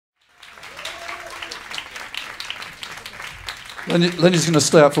Lenny's going to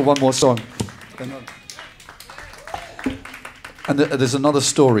stay out for one more song. And there's another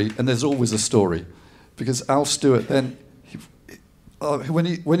story, and there's always a story, because Al Stewart then, when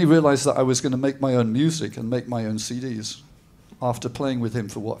he realised that I was going to make my own music and make my own CDs, after playing with him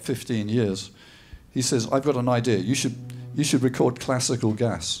for 15 years, he says, "I've got an idea. You should record classical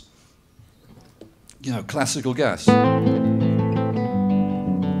gas. You know, classical gas."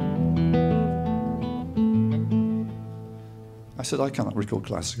 I said, "I cannot record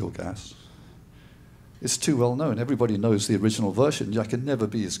classical gas. It's too well known. Everybody knows the original version. I can never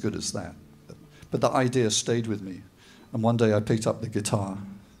be as good as that." But the idea stayed with me. And one day I picked up the guitar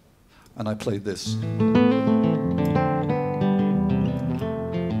and I played this.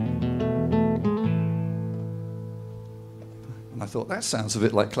 And I thought, that sounds a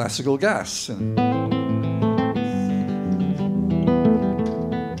bit like classical gas.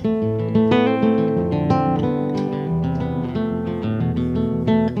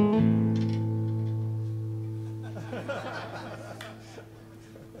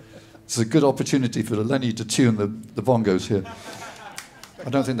 It's a good opportunity for Lenny to tune the bongos here. I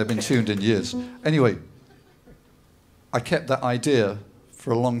don't think they've been tuned in years. Anyway, I kept that idea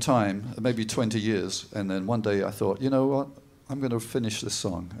for a long time, maybe 20 years, and then one day I thought, you know what, I'm going to finish this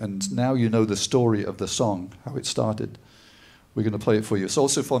song. And now you know the story of the song, how it started. We're going to play it for you. It's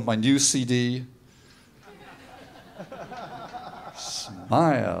also for my new CD,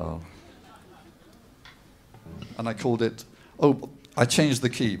 Smile. And I called it, I changed the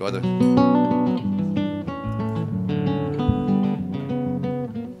key, by the way.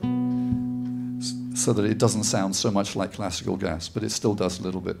 So that it doesn't sound so much like classical gas, but it still does a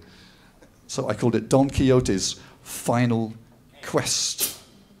little bit. So I called it Don Quixote's Final Quest.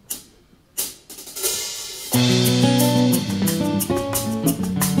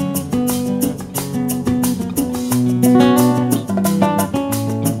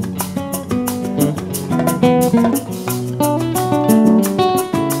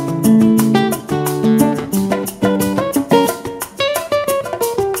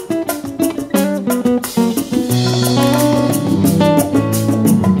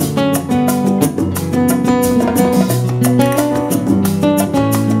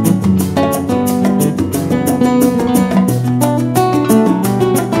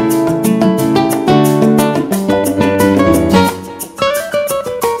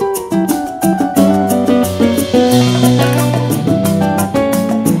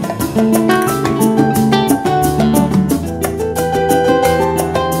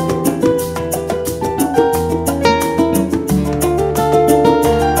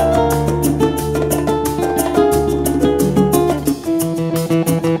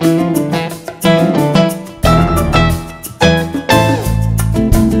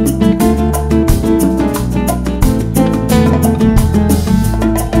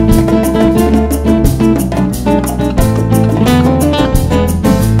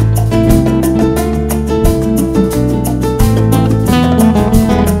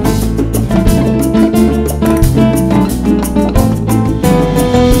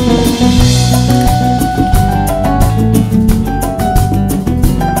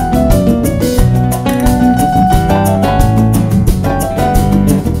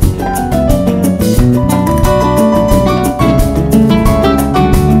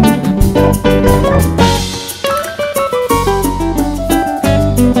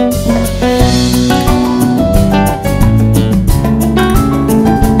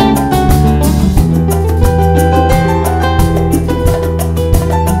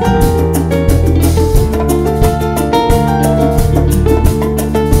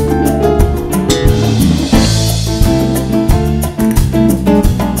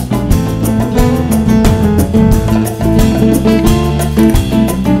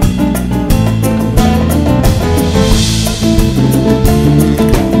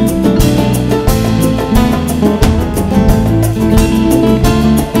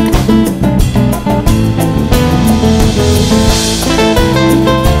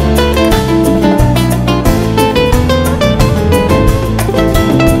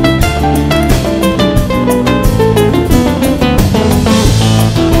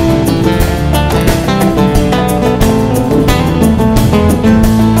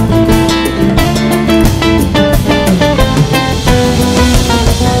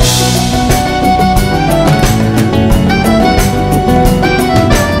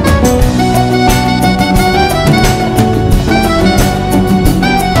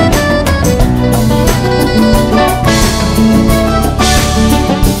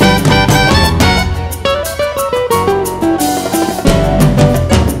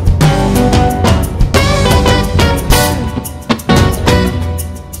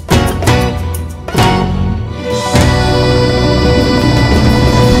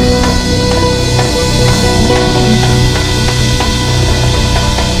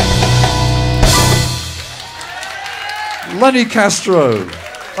 Lenny Castro.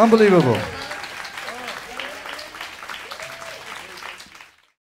 Unbelievable.